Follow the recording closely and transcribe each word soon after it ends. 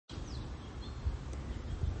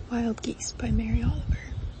Wild Geese by Mary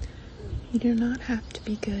Oliver. You do not have to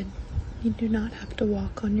be good. You do not have to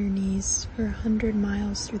walk on your knees for 100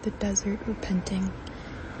 miles through the desert repenting.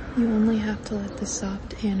 You only have to let the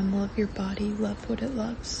soft animal of your body love what it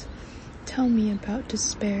loves. Tell me about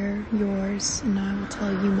despair, yours, and I will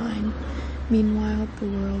tell you mine. Meanwhile, the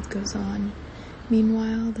world goes on.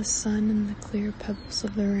 Meanwhile, the sun and the clear pebbles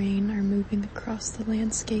of the rain are moving across the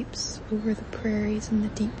landscapes, over the prairies and the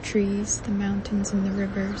deep trees, the mountains and the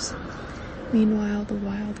rivers. Meanwhile, the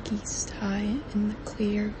wild geese high in the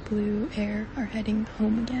clear blue air are heading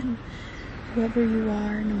home again. Whoever you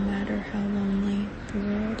are, no matter how lonely, the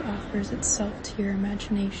world offers itself to your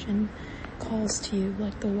imagination, calls to you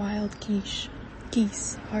like the wild geese,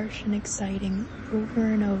 harsh and exciting, over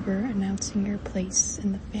and over announcing your place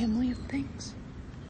in the family of things.